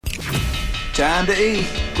time to eat.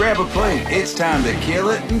 Grab a plate. It's time to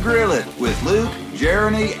kill it and grill it with Luke,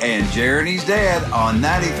 Jeremy, and Jeremy's dad on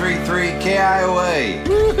 93.3 KIOA.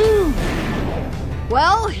 Woohoo!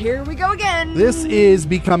 Well, here we go again. This is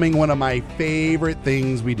becoming one of my favorite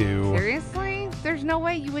things we do. Seriously? There's no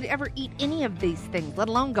way you would ever eat any of these things, let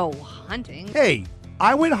alone go hunting. Hey,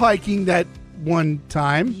 I went hiking that one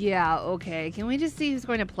time. Yeah, okay. Can we just see who's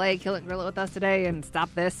going to play Kill It and Grill It with us today and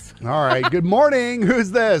stop this? All right. Good morning.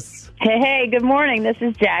 Who's this? Hey, good morning. This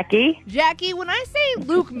is Jackie. Jackie, when I say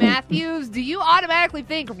Luke Matthews, do you automatically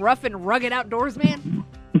think rough and rugged outdoorsman?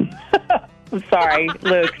 I'm sorry,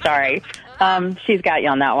 Luke. Sorry. She's got you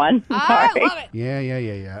on that one. I Sorry. love it.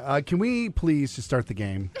 Yeah. Can we please just start the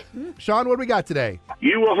game? Sean, what do we got today?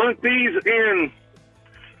 You will hunt these in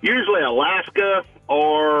usually Alaska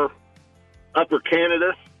or Upper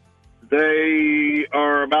Canada. They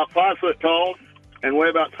are about 5 foot tall and weigh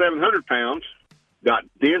about 700 pounds. Got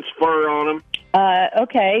dense fur on them.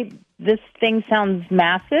 Okay. This thing sounds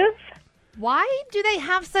massive. Why do they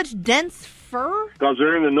have such dense fur? Because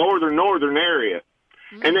they're in the northern area.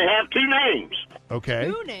 And they have two names. Okay.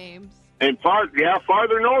 Two names. And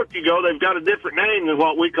farther north you go, they've got a different name than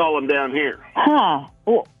what we call them down here. Huh.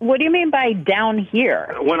 Well, what do you mean by down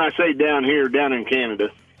here? When I say down here, down in Canada,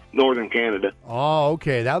 northern Canada. Oh,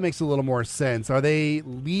 okay. That makes a little more sense. Are they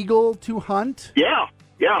legal to hunt? Yeah.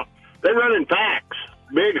 They run in packs,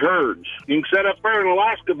 big herds. You can set up there in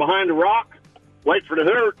Alaska behind a rock, wait for the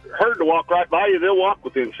herd to walk right by you. They'll walk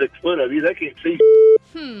within 6 foot of you. They can't see.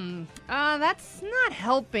 That's not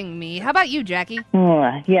helping me. How about you, Jackie?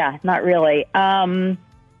 Yeah, not really.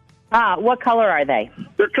 What color are they?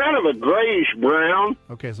 They're kind of a grayish brown.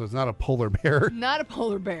 Okay, so it's not a polar bear. Not a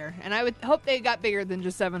polar bear. And I would hope they got bigger than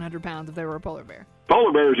just 700 pounds if they were a polar bear.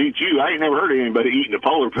 Polar bears eat you. I ain't never heard of anybody eating a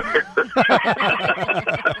polar bear.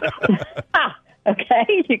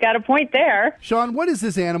 Okay, you got a point there. Sean, what is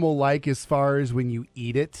this animal like as far as when you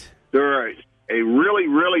eat it? They're a really,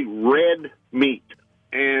 really red meat,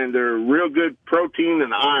 and they're a real good protein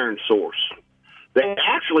and iron source. They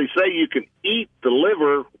actually say you can eat the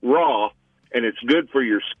liver raw, and it's good for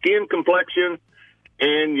your skin complexion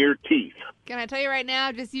and your teeth. Can I tell you right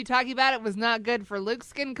now, just you talking about it was not good for Luke's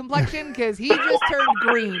skin complexion because he just turned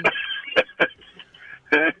green.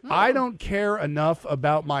 I don't care enough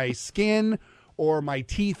about my skin or my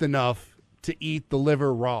teeth enough to eat the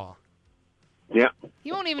liver raw. Yeah.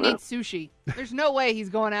 He won't even eat sushi. There's no way he's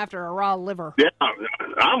going after a raw liver. Yeah,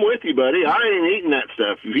 I'm with you, buddy. I ain't eating that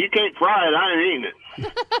stuff. If you can't fry it, I ain't eating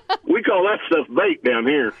it. We call that stuff bait down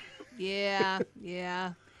here.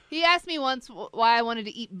 Yeah. He asked me once why I wanted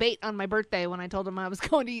to eat bait on my birthday when I told him I was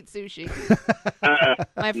going to eat sushi.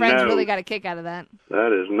 My friends really got a kick out of that.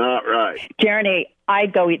 That is not right. Jeremy,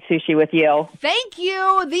 I'd go eat sushi with you. Thank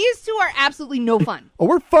you. These two are absolutely no fun. Oh,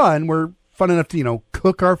 we're fun. We're fun enough to,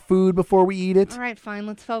 cook our food before we eat it. All right, fine.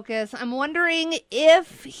 Let's focus. I'm wondering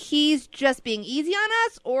if he's just being easy on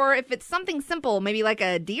us or if it's something simple, maybe like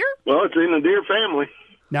a deer? Well, it's in the deer family.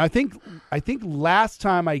 Now, I think last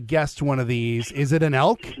time I guessed one of these, is it an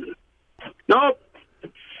elk? Nope.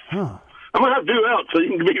 Huh. I'm going to have to do elk so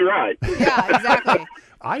you can be right. Yeah, exactly.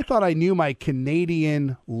 I thought I knew my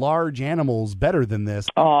Canadian large animals better than this.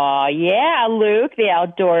 Oh, yeah, Luke, the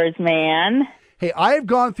outdoors man. Hey, I've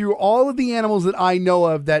gone through all of the animals that I know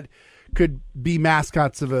of that could be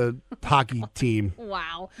mascots of a hockey team.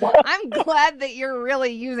 Wow. I'm glad that you're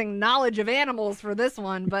really using knowledge of animals for this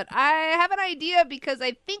one, but I have an idea because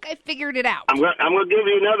I think I figured it out. I'm going to give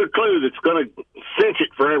you another clue that's going to cinch it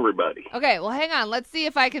for everybody. Okay, well, hang on. Let's see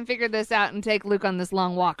if I can figure this out and take Luke on this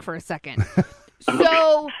long walk for a second.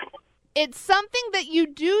 So it's something that you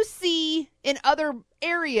do see in other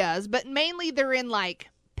areas, but mainly they're in,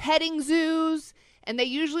 petting zoos, and they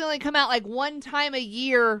usually only come out, one time a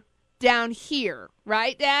year down here,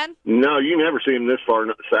 right, Dad? No, you never see them this far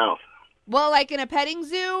south. Well, in a petting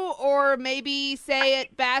zoo, or maybe, say,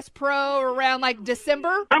 at Bass Pro around,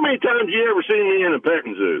 December? How many times you ever seen me in a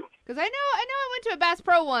petting zoo? Because I know I went to a Bass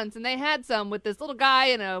Pro once, and they had some with this little guy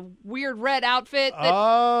in a weird red outfit that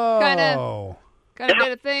kind of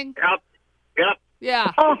did a thing. Yep.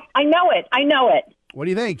 Yeah. Oh, I know it. What do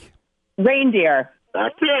you think? Reindeer.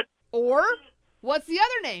 That's it. Or, what's the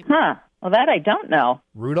other name? Huh. Well, that I don't know.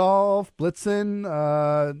 Rudolph, Blitzen,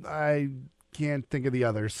 I can't think of the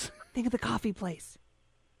others. Think of the coffee place.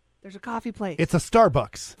 There's a coffee place. It's a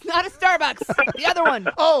Starbucks. Not a Starbucks. The other one.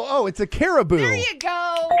 Oh, it's a caribou. There you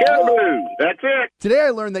go. Caribou. That's it. Today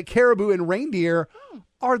I learned that caribou and reindeer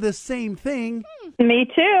are the same thing. Me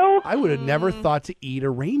too. I would have never thought to eat a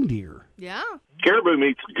reindeer. Yeah. Caribou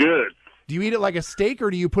meat's good. Do you eat it like a steak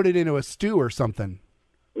or do you put it into a stew or something?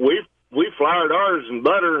 We floured ours in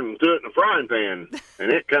butter and threw it in a frying pan,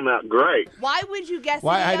 and it come out great. Why would you guess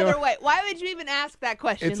Why, I any other don't- way? Why would you even ask that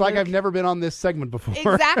question? It's like Luke? I've never been on this segment before.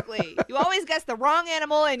 Exactly. You always guess the wrong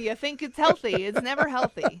animal and you think it's healthy. It's never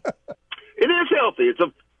healthy. It is healthy. It's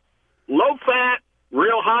a low-fat,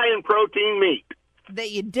 real high in protein meat. That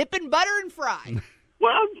you dip in butter and fry.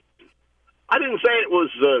 Well, I didn't say it was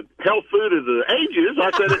health food of the ages.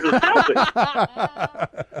 I said it was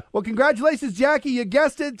healthy. Well, congratulations, Jackie. You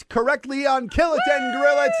guessed it correctly on Kill It and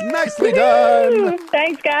Grill It. Nicely done.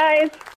 Thanks, guys.